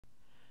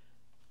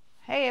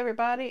Hey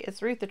everybody,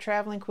 it's Ruth the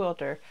Traveling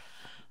Quilter.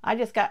 I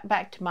just got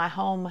back to my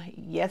home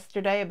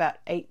yesterday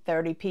about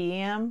 8:30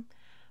 p.m.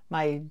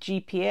 My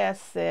GPS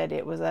said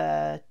it was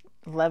a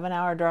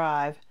 11-hour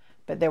drive,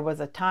 but there was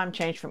a time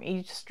change from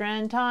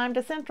Eastern time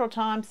to Central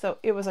time, so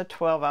it was a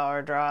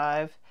 12-hour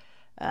drive.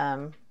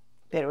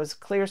 It was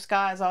clear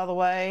skies all the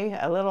way,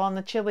 a little on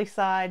the chilly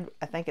side.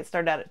 I think it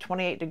started out at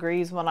 28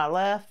 degrees when I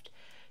left,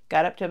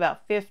 got up to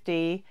about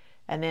 50,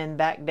 and then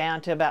back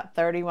down to about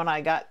 30 when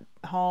I got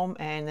home,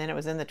 and then it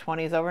was in the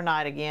 20s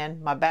overnight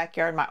again. My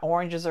backyard, my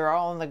oranges are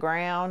all on the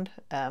ground.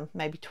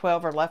 Maybe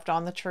 12 are left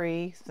on the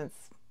tree since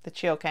the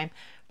chill came,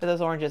 but those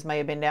oranges may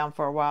have been down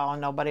for a while and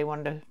nobody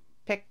wanted to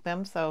pick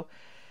them, so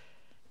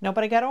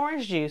nobody got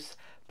orange juice.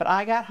 But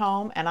I got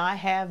home and I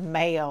have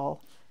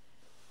mail.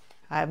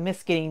 I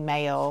miss getting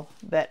mail,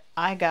 but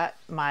I got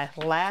my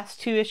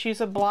last 2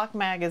 issues of Block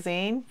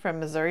Magazine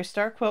from Missouri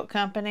Star Quilt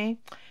Company,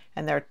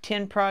 and there are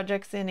 10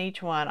 projects in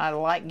each one. I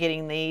like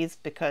getting these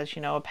because,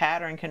 you know, a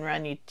pattern can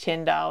run you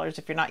 $10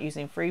 if you're not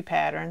using free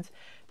patterns.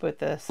 But with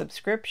the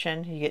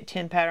subscription, you get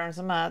 10 patterns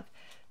a month.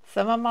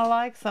 Some of them I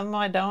like, some of them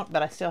I don't,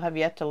 but I still have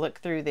yet to look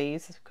through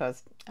these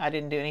because I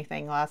didn't do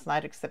anything last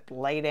night except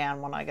lay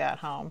down when I got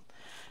home.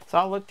 So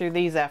I'll look through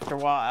these after a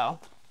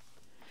while.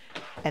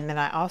 And then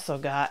I also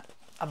got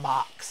a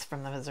box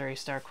from the Missouri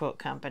Star Quilt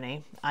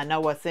Company. I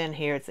know what's in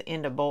here. It's the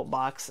end of bolt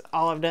box.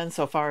 All I've done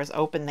so far is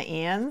open the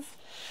ends,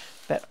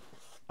 but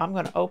I'm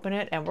going to open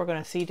it and we're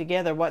going to see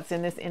together what's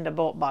in this end of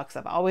bolt box.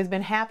 I've always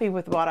been happy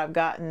with what I've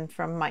gotten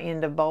from my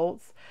end of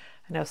bolts.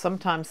 I know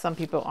sometimes some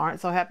people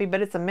aren't so happy,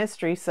 but it's a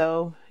mystery,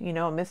 so you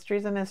know, a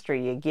mystery's a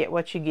mystery. You get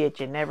what you get.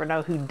 You never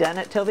know who done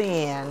it till the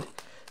end.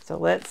 So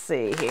let's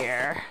see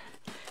here.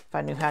 If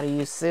I knew how to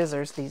use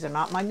scissors. These are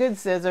not my good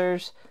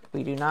scissors.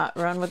 We do not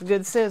run with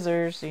good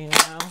scissors, you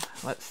know.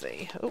 Let's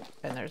see. Oh,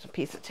 and there's a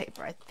piece of tape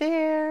right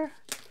there.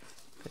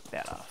 Put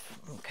that off.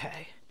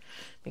 Okay.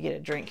 Let me get a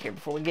drink here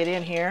before we get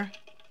in here.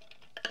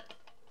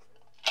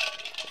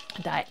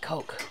 Diet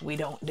Coke. We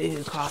don't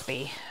do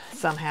coffee.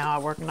 Somehow I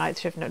work night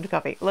shift and don't do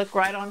coffee. Look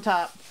right on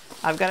top.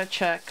 I've got a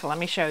Chuck. Let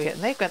me show you.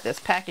 And they've got this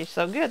package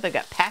so good. They've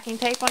got packing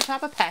tape on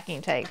top of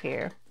packing tape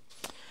here.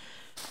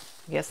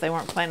 I guess they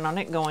weren't planning on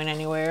it going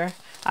anywhere.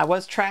 I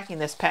was tracking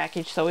this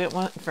package, so it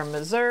went from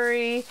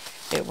Missouri,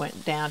 it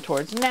went down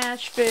towards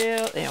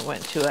Nashville, it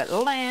went to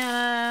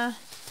Atlanta.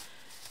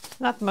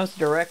 Not the most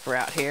direct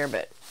route here,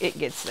 but it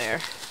gets there.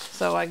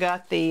 So I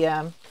got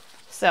the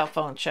cell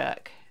phone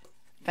Chuck.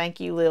 Thank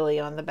you, Lily,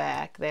 on the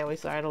back. They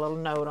always write a little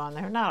note on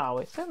there. Not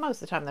always, but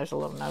most of the time there's a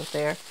little note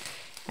there.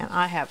 And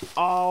I have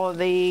all of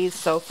these.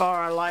 So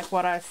far, I like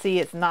what I see.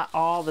 It's not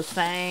all the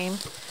same.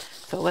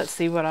 So let's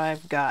see what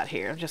I've got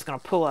here. I'm just going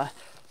to pull a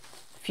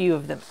few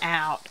of them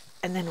out,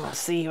 and then we'll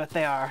see what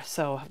they are.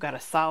 So I've got a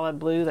solid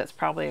blue. That's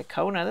probably a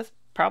Kona. That's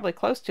probably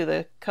close to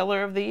the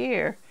color of the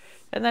year.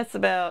 And that's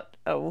about,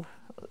 oh,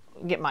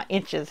 get my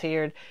inches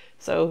here.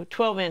 So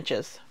 12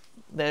 inches.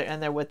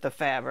 And they're with the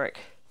fabric.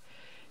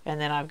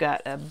 And then I've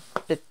got a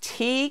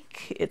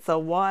batik. It's a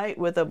white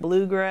with a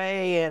blue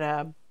gray and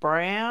a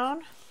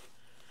brown.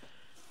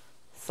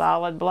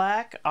 Solid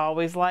black.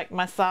 Always like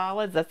my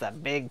solids. That's a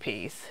big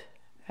piece.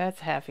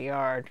 That's half a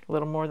yard. A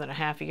little more than a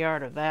half a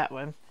yard of that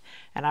one.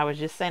 And I was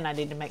just saying I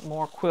need to make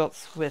more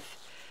quilts with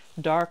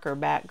darker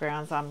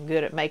backgrounds. I'm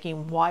good at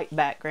making white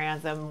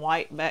backgrounds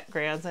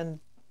and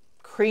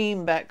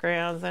cream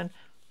backgrounds and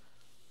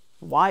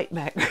white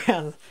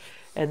backgrounds.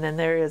 And then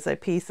there is a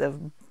piece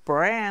of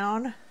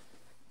brown.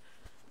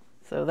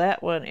 So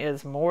that one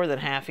is more than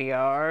half a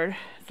yard.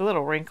 It's a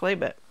little wrinkly,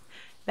 but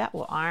that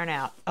will iron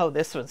out. Oh,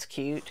 this one's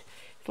cute.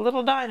 It's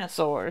little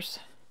dinosaurs.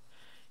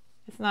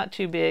 It's not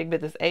too big,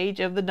 but this Age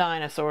of the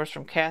Dinosaurs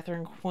from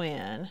Catherine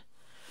Quinn.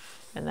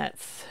 And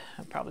that's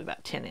probably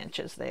about 10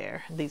 inches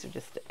there. These are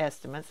just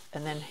estimates.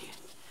 And then,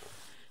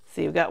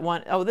 see, we've got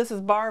one. Oh, this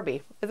is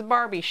Barbie. It's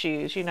Barbie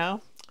shoes, you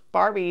know.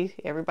 Barbie,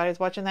 everybody's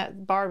watching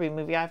that Barbie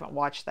movie. I haven't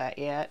watched that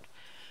yet.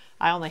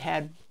 I only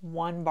had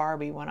one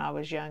Barbie when I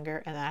was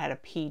younger, and I had a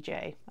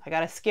PJ. I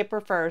got a Skipper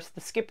first.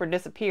 The Skipper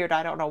disappeared.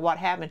 I don't know what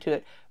happened to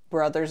it.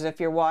 Brothers, if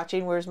you're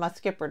watching, where's my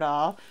Skipper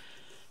doll?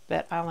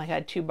 But I only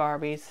had 2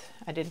 Barbies.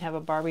 I didn't have a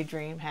Barbie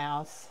dream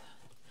house.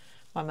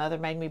 My mother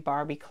made me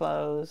Barbie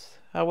clothes.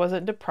 I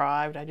wasn't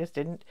deprived. I just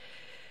didn't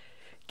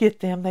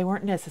get them. They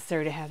weren't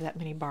necessary to have that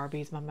many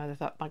Barbies. My mother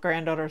thought my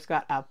granddaughter's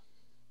got a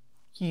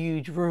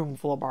huge room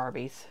full of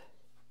Barbies.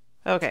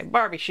 Okay,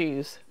 Barbie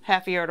shoes.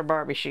 Half a yard of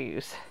Barbie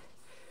shoes.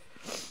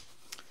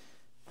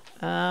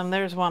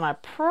 There's one I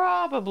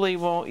probably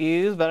won't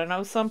use, but I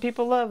know some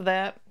people love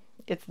that.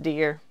 It's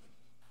deer.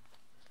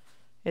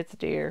 It's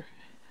deer.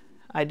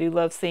 I do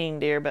love seeing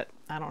deer, but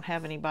I don't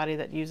have anybody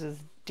that uses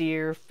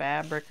deer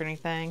fabric or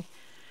anything.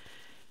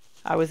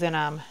 I was in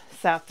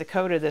South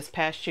Dakota this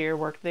past year,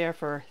 worked there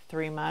for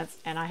 3 months,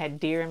 and I had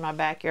deer in my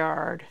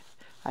backyard.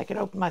 I could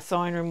open my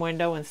sewing room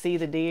window and see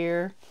the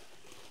deer,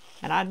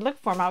 and I'd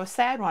look for them. I was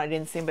sad when I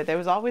didn't see them, but there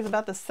was always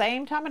about the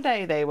same time of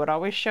day they would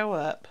always show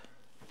up.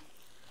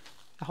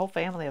 A whole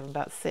family of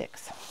about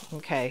 6.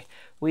 Okay,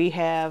 we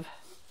have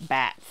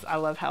bats. I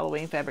love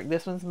Halloween fabric.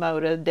 This one's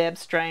Moda, Deb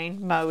Strain,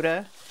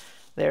 Moda.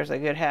 There's a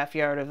good half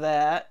yard of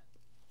that.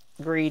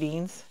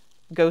 Greetings.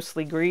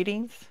 Ghostly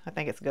Greetings. I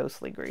think it's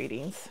Ghostly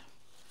Greetings.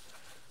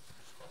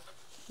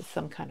 It's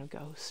some kind of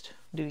ghost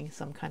doing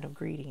some kind of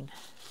greeting.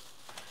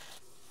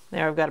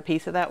 There I've got a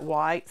piece of that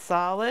white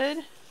solid.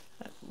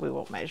 We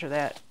won't measure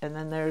that. And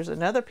then there's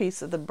another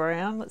piece of the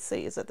brown. Let's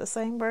see, is it the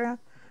same brown?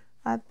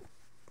 I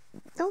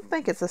don't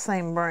think it's the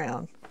same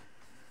brown.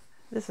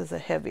 This is a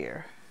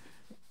heavier,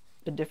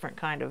 a different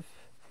kind of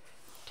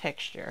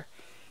texture.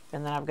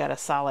 And then I've got a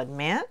solid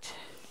mint.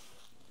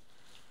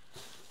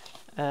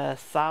 A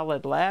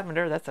solid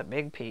lavender. That's a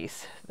big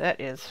piece. That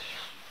is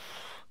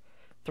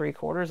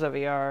 3/4 of a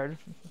yard.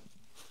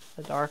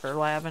 A darker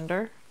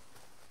lavender.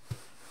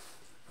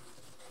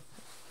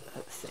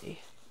 Let's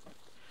see.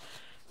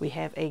 We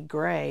have a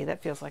gray.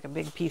 That feels like a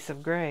big piece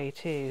of gray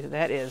too.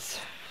 That is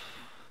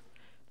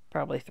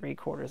probably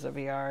 3/4 of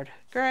a yard.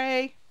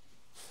 Gray.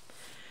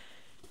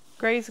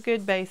 Gray's a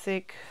good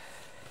basic.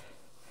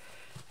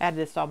 Add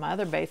this to all my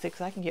other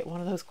basics. I can get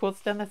one of those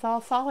quilts done that's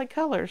all solid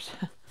colors.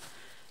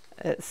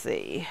 Let's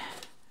see.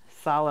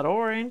 Solid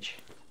orange.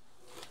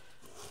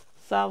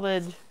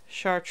 Solid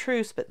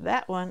chartreuse, but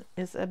that one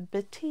is a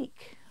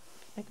batik.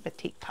 I think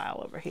batik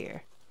pile over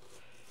here.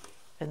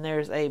 And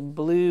there's a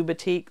blue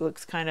batik,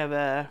 looks kind of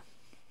a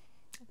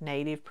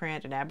native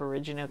print, an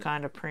aboriginal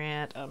kind of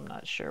print. I'm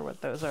not sure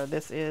what those are.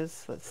 This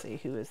is, let's see,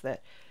 who is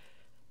that?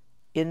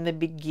 In the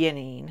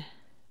Beginning.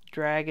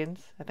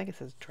 Dragons. I think it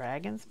says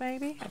dragons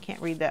maybe. I can't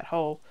read that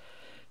whole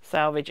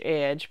salvage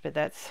edge, but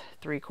that's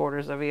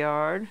 3/4 of a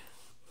yard.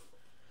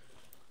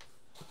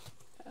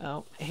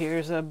 Oh,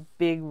 here's a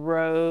big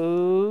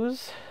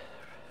rose.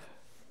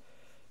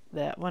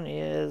 That one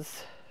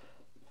is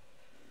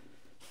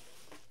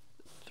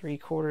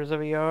 3/4 of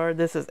a yard.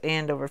 This is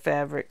Andover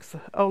Fabrics.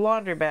 Oh,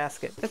 laundry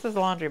basket. This is a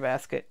laundry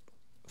basket.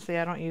 See,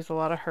 I don't use a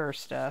lot of her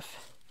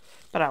stuff,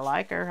 but I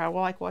like her. I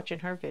like watching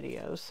her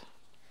videos.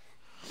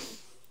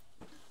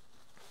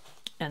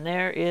 And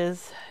there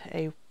is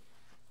a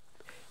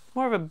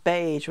more of a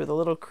beige with a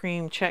little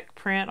cream check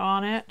print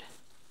on it.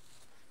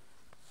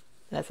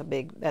 That's a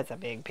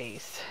big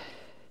piece.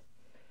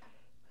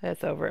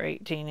 That's over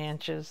 18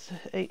 inches.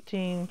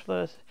 18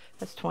 plus,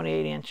 that's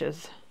 28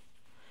 inches,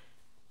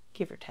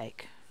 give or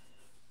take.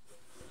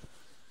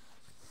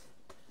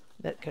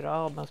 That could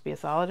almost be a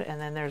solid. And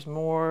then there's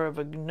more of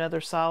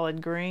another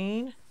solid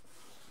green.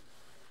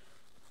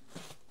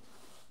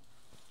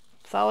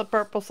 Solid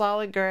purple,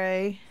 solid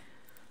gray.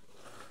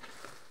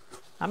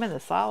 I'm in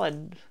the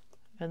solid,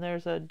 and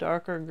there's a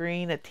darker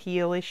green, a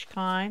tealish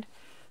kind.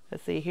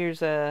 Let's see,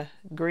 here's a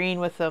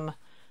green with some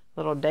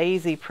little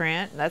daisy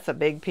print. That's a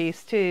big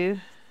piece too.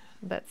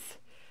 That's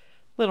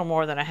a little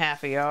more than a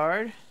half a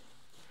yard.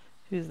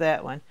 Who's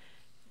that one?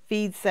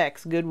 Feed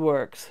Sex Good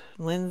Works.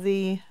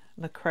 Lindsay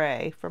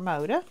McCrae for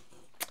Moda.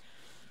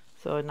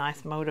 So a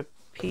nice Moda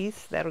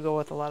piece. That'll go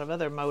with a lot of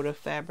other Moda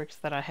fabrics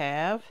that I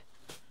have.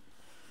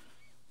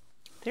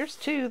 There's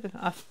two.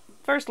 I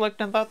first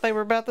looked and thought they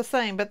were about the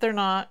same, but they're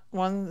not.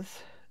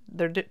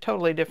 They're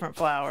totally different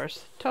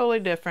flowers. Totally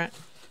different.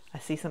 I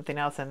see something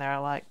else in there I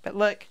like. But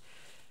look,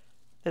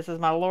 this is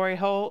my Lori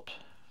Holt.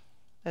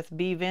 That's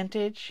B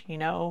Vintage. You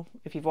know,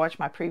 if you've watched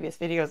my previous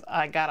videos,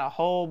 I got a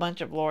whole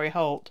bunch of Lori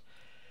Holt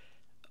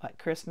at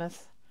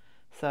Christmas.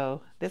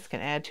 So this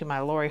can add to my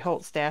Lori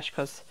Holt stash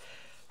because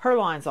her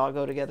lines all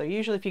go together.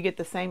 Usually if you get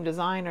the same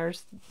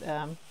designers,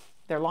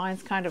 their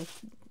lines kind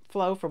of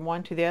flow from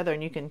one to the other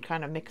and you can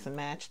kind of mix and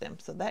match them.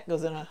 So that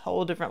goes in a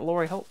whole different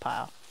Lori Holt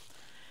pile.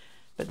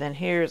 But then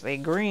here's a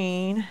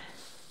green.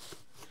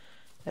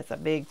 That's a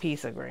big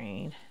piece of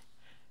green.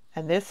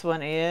 And this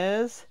one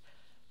is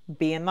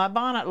Be in My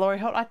Bonnet, Lori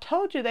Holt. I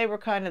told you they were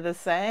kind of the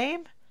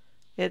same.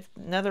 It's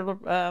another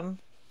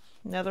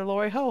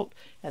Lori Holt.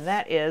 And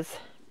that is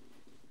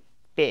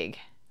big.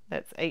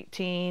 That's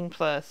 18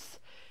 plus,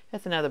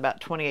 that's another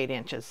about 28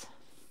 inches.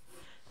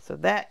 So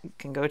that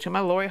can go to my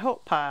Lori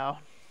Holt pile.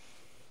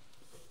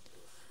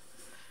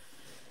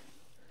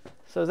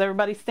 So is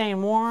everybody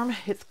staying warm?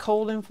 It's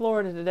cold in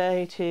Florida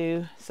today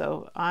too.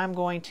 So I'm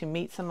going to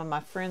meet some of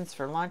my friends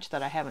for lunch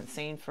that I haven't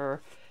seen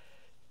for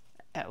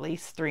at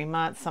least 3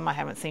 months. Some I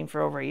haven't seen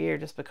for over a year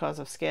just because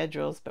of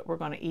schedules. But we're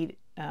going to eat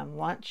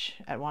lunch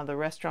at one of the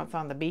restaurants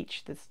on the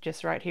beach that's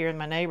just right here in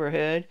my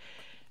neighborhood.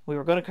 We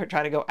were going to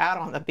try to go out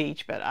on the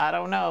beach, but I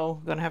don't know.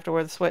 I'm going to have to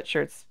wear the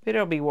sweatshirts.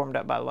 It'll be warmed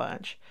up by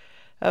lunch.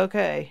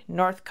 Okay,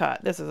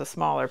 Northcott. This is a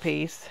smaller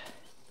piece.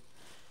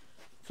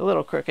 It's a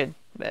little crooked,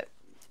 but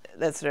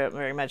that's not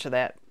very much of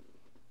that.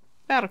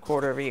 About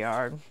 1/4 of a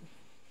yard.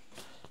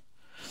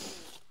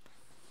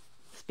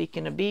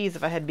 Speaking of bees,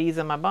 if I had bees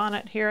on my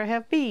bonnet, here I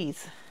have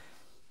bees.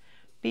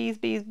 Bees,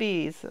 bees,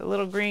 bees. A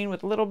little green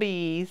with little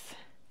bees.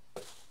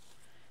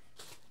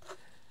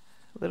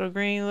 Little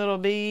green, little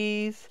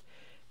bees.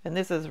 And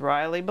this is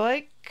Riley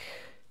Blake.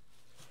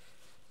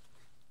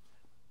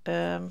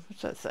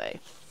 What's that say?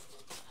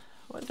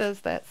 What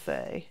does that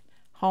say?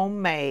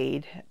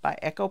 Homemade by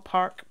Echo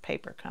Park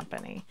Paper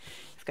Company.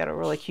 It's got a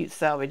really cute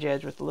salvage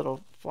edge with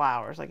little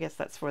flowers. I guess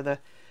that's for the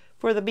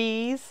for the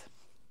bees.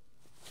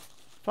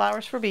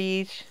 Flowers for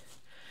bees.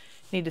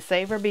 Need to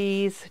save our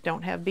bees.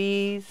 Don't have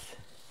bees.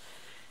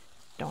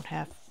 Don't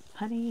have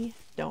honey.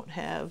 Don't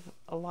have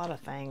a lot of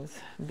things.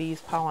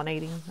 Bees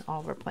pollinating all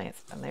of our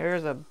plants. And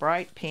there's a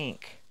bright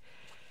pink.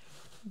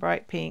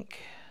 Bright pink.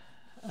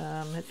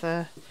 It's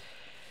a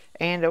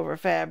Andover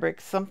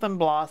fabric. Something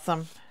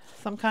blossom.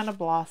 Some kind of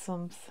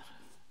blossoms.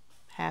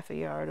 Half a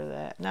yard of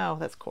that. No,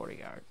 that's quarter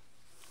yard.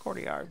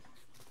 Quarter yard.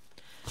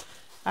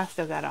 I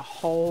still got a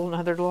whole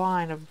nother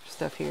line of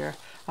stuff here.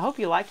 I hope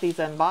you like these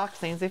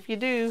unboxings. If you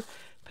do,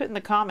 put in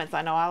the comments.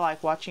 I know I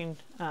like watching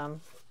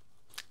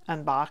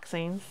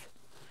unboxings.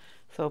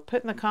 So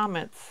put in the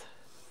comments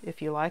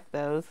if you like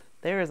those.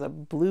 There is a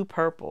blue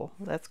purple.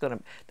 That's gonna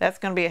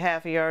be a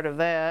half a yard of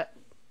that.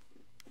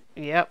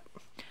 Yep.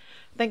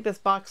 I think this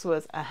box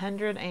was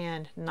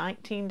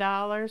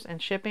 $119 in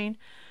shipping,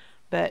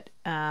 but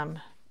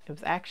it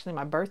was actually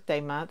my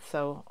birthday month.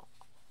 So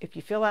if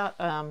you fill out,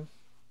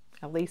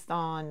 at least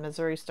on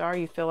Missouri Star,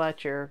 you fill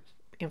out your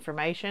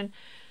information.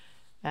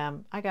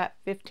 I got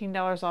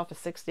 $15 off a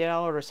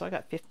 $60 order, so I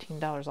got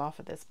 $15 off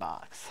of this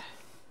box.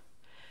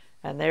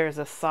 And there's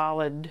a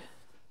solid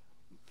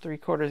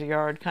 3/4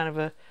 yard, kind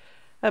of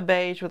a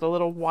beige with a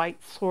little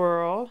white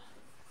swirl.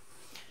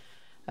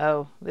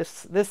 Oh,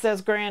 this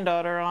says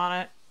granddaughter on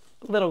it.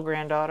 Little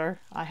granddaughter.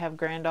 I have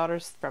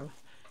granddaughters from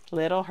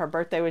little. Her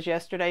birthday was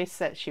yesterday.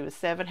 She was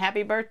 7.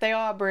 Happy birthday,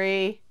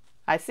 Aubrey.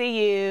 I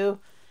see you.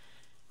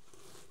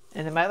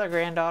 And then my other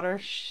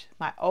granddaughter,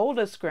 my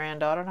oldest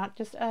granddaughter, not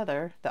just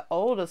other, the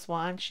oldest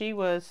one, she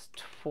was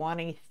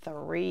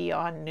 23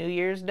 on New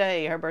Year's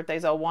Day. Her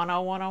birthday's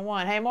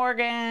 01/01/01. Hey,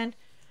 Morgan.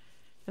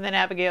 And then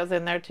Abigail's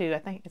in there too. I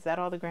think, is that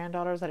all the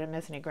granddaughters? I didn't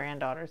miss any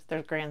granddaughters.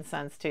 There's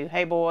grandsons too.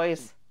 Hey,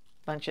 boys.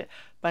 Bunch of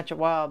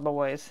wild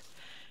boys.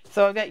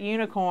 So I got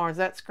unicorns.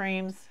 That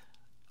screams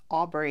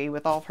Aubrey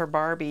with all of her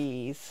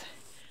Barbies.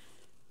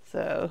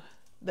 So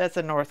that's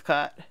a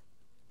Northcott.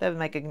 That would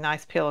make a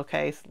nice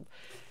pillowcase.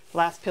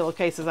 Last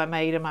pillowcases I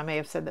made them, I may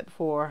have said that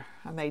before.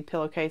 I made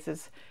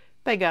pillowcases.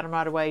 They got them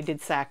right away.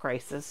 Did sack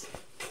races.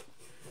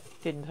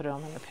 Didn't put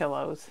them on the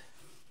pillows.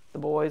 The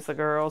boys, the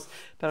girls.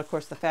 But of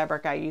course the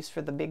fabric I used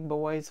for the big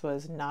boys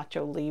was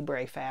Nacho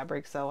Libre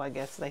fabric. So I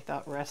guess they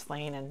thought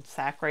wrestling and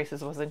sack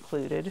races was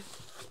included.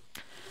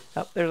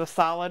 Oh, there's a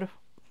solid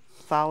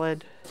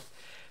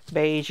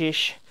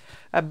beigeish.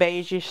 A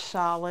beigeish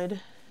solid.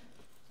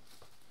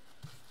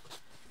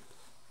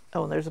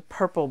 Oh, and there's a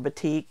purple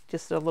batik.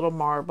 Just a little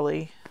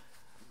marbly.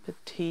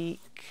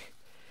 Batik.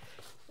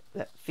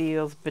 That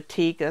feels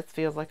batik. That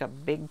feels like a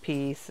big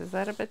piece. Is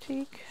that a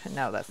batik?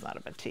 No, that's not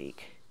a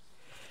batik.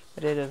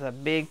 But it is a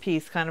big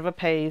piece, kind of a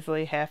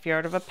paisley. Half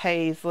yard of a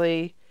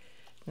paisley.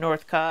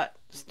 Northcott.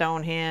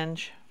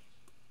 Stonehenge.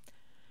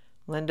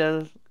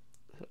 Linda,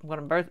 I'm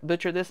going to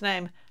butcher this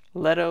name.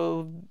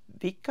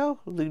 Ludovico?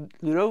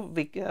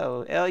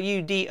 Ludovico.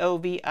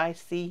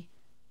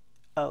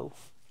 Ludovico.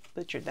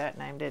 Butchered that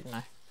name, didn't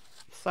I?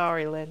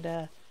 Sorry,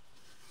 Linda.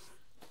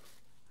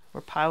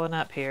 We're piling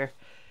up here.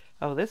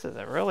 Oh, this is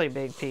a really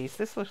big piece.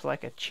 This looks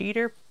like a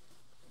cheater.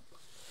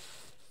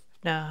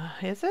 No,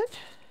 is it?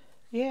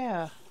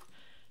 Yeah.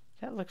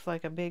 That looks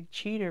like a big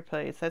cheater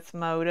place. That's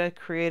Moda,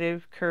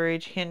 Creative,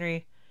 Courage,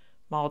 Henry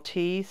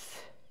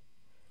Maltese.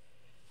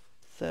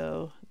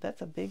 So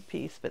that's a big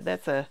piece, but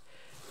that's a,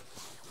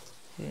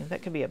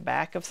 that could be a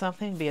back of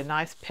something, be a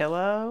nice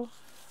pillow.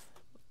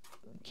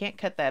 Can't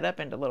cut that up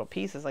into little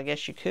pieces. I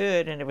guess you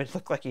could, and it would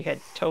look like you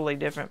had totally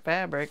different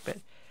fabric, but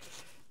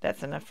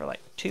that's enough for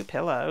like 2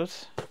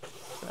 pillows.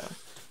 So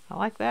I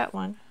like that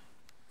one.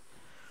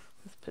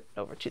 Let's put it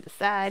over to the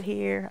side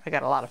here. I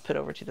got a lot of put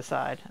over to the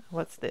side.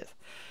 What's this?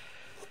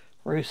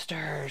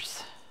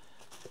 Roosters.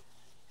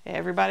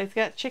 Everybody's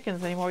got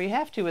chickens anymore. You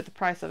have to with the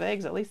price of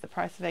eggs. At least the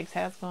price of eggs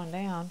has gone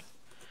down.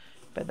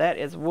 But that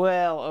is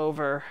well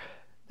over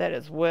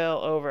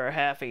a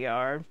half a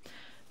yard.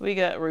 We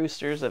got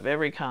roosters of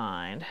every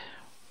kind.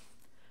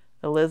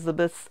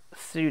 Elizabeth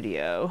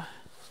Studio.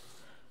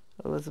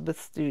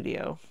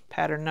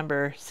 Pattern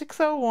number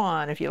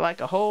 601. If you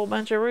like a whole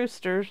bunch of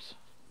roosters.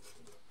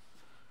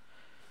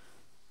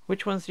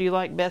 Which ones do you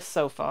like best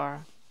so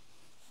far?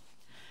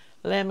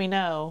 Let me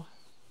know.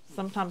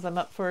 Sometimes I'm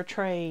up for a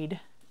trade.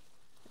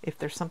 If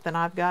there's something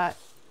I've got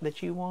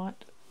that you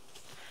want.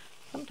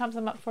 Sometimes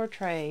I'm up for a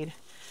trade.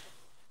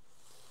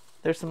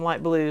 There's some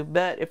light blue.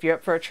 But if you're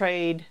up for a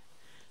trade,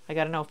 I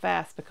gotta know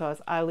fast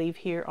because I leave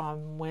here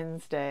on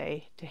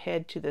Wednesday to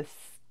head to the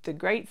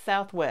Great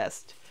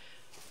Southwest.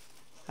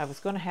 I was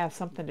going to have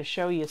something to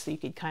show you so you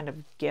could kind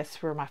of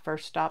guess where my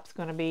first stop's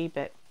going to be,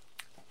 but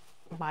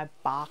my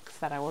box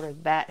that I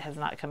ordered, that has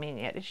not come in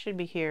yet. It should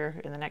be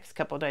here in the next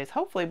couple of days,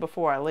 hopefully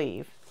before I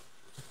leave.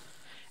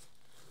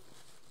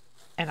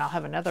 And I'll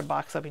have another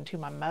box open too.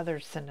 My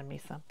mother's sending me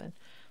something.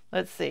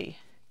 Let's see.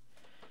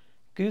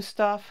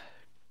 Gustav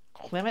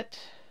Klimt,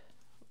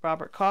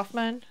 Robert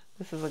Kaufman.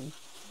 This is a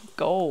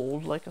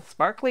gold, like a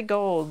sparkly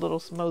gold,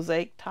 little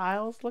mosaic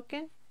tiles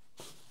looking.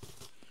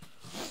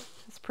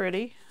 It's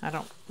pretty. I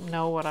don't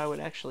know what I would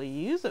actually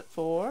use it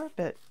for,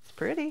 but it's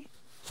pretty.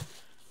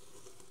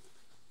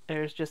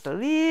 There's just a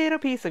little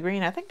piece of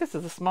green. I think this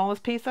is the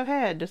smallest piece I've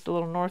had. Just a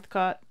little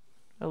Northcott,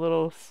 a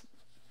little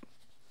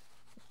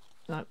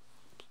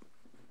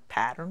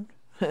pattern.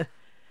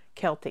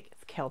 Celtic.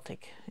 It's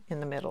Celtic in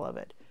the middle of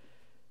it.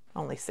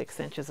 Only 6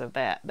 inches of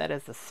that. That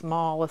is the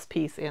smallest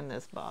piece in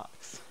this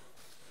box.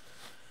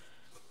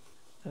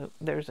 Oh,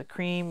 there's a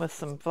cream with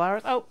some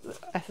flowers. Oh,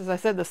 as I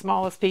said, the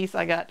smallest piece.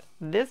 I got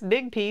this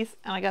big piece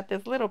and I got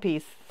this little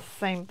piece.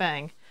 Same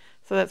thing.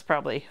 So that's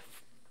probably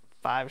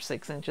 5 or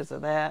 6 inches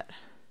of that.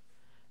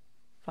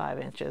 5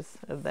 inches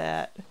of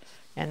that.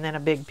 And then a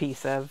big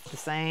piece of the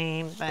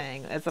same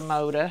thing. It's a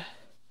Moda.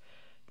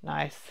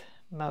 Nice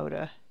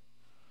Moda.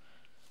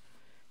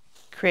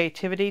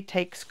 Creativity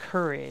takes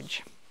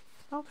courage.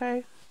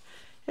 Okay,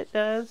 it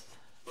does.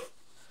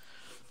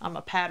 I'm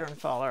a pattern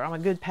follower. I'm a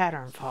good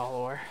pattern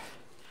follower.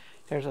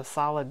 There's a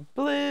solid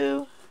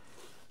blue,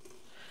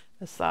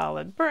 a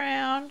solid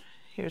brown.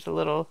 Here's a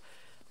little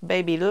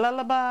baby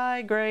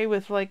lullaby gray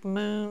with like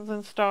moons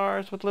and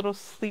stars, with little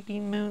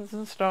sleeping moons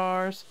and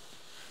stars.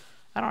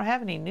 I don't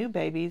have any new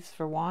babies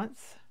for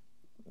once.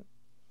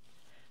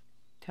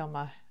 Tell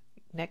my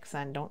next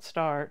son don't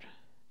start.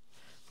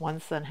 One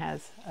son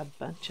has a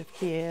bunch of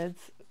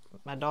kids.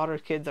 My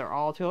daughter's kids are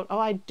all too old. Oh,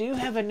 I do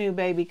have a new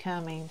baby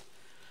coming.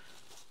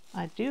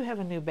 I do have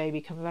a new baby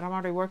coming, but I'm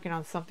already working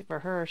on something for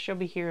her. She'll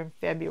be here in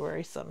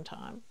February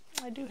sometime.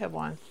 I do have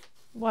one.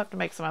 We'll have to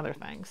make some other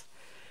things.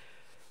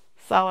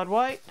 Solid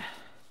white.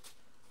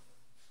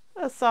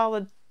 A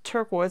solid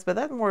turquoise, but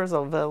that more is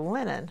of a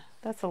linen.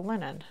 That's a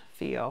linen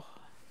feel.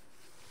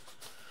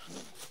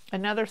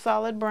 Another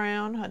solid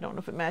brown. I don't know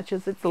if it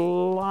matches. It's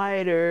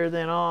lighter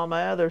than all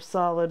my other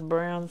solid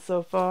browns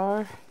so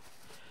far.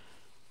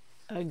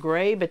 A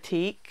gray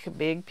batik, a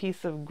big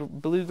piece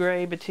of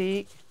blue-gray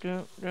batik.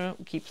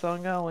 Keeps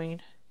on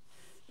going.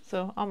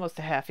 So almost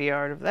a half a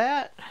yard of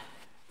that.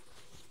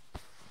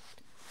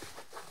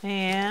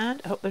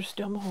 And, oh, there's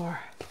still more.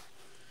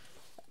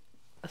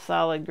 A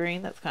solid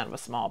green, that's kind of a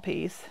small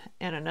piece.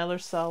 And another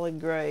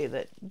solid gray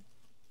that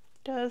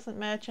doesn't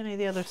match any of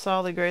the other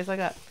solid grays I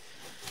got.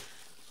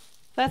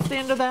 That's the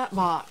end of that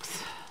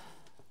box.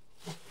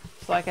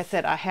 So like I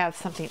said, I have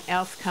something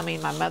else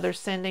coming. My mother's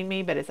sending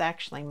me, but it's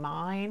actually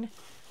mine.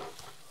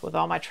 With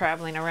all my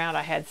traveling around,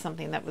 I had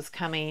something that was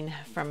coming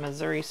from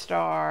Missouri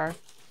Star.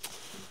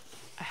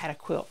 I had a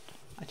quilt.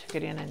 I took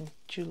it in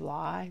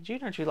July,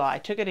 June or July. I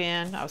took it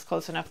in. I was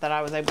close enough that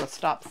I was able to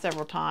stop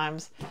several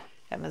times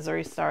at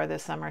Missouri Star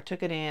this summer. I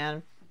took it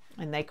in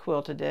and they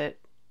quilted it.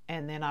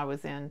 And then I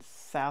was in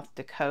South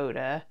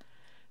Dakota.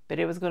 But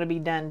it was going to be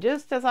done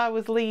just as I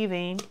was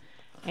leaving.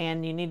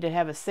 And you need to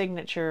have a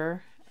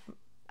signature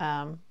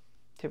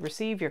to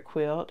receive your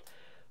quilt.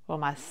 Well,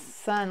 my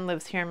son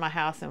lives here in my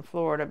house in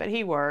Florida, but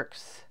he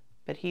works.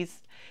 But he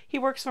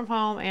works from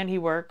home and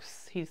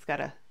he's got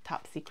a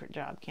top secret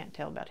job. Can't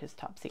tell about his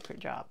top secret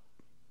job.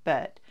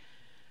 But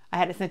I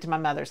had it sent to my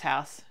mother's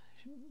house.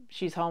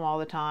 She's home all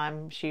the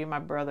time. She and my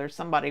brother,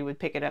 somebody would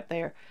pick it up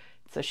there.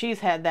 So she's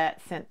had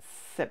that since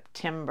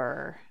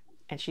September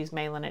and she's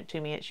mailing it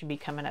to me. It should be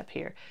coming up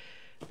here.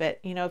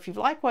 But, you know, if you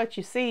like what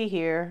you see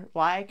here,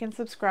 like and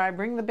subscribe.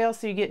 Ring the bell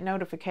so you get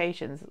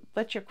notifications.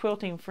 Let your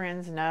quilting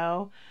friends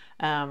know.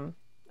 Plan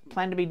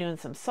to be doing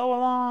some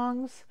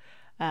sew-alongs.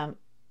 I've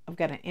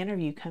got an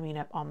interview coming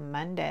up on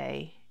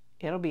Monday.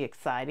 It'll be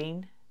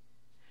exciting.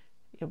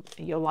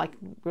 You'll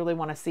really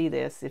want to see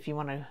this if you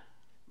want a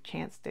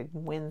chance to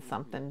win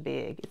something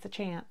big. It's a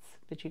chance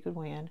that you could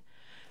win.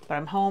 But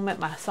I'm home at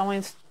my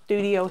sewing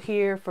studio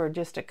here for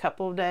just a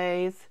couple of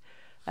days.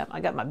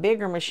 I got my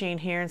bigger machine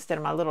here instead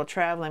of my little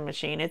traveling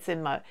machine. It's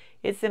in my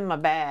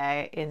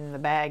bag, and the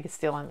bag is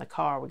still in the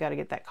car. We got to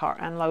get that car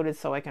unloaded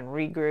so I can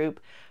regroup.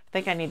 I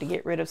think I need to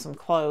get rid of some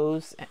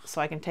clothes so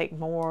I can take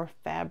more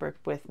fabric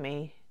with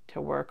me to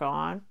work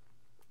on.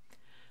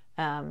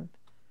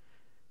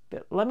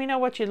 But let me know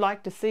what you'd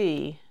like to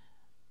see.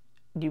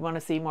 Do you want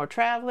to see more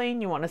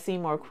traveling? You want to see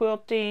more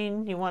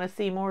quilting? You want to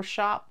see more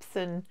shops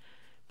and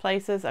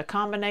places? A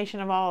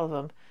combination of all of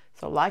them.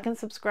 So like and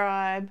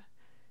subscribe.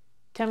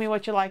 Tell me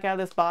what you like out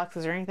of this box.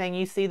 Is there anything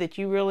you see that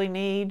you really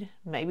need?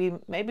 Maybe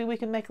we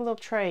can make a little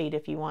trade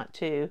if you want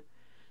to.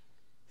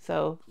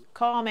 So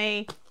call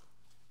me.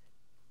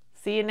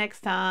 See you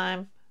next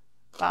time.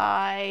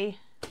 Bye.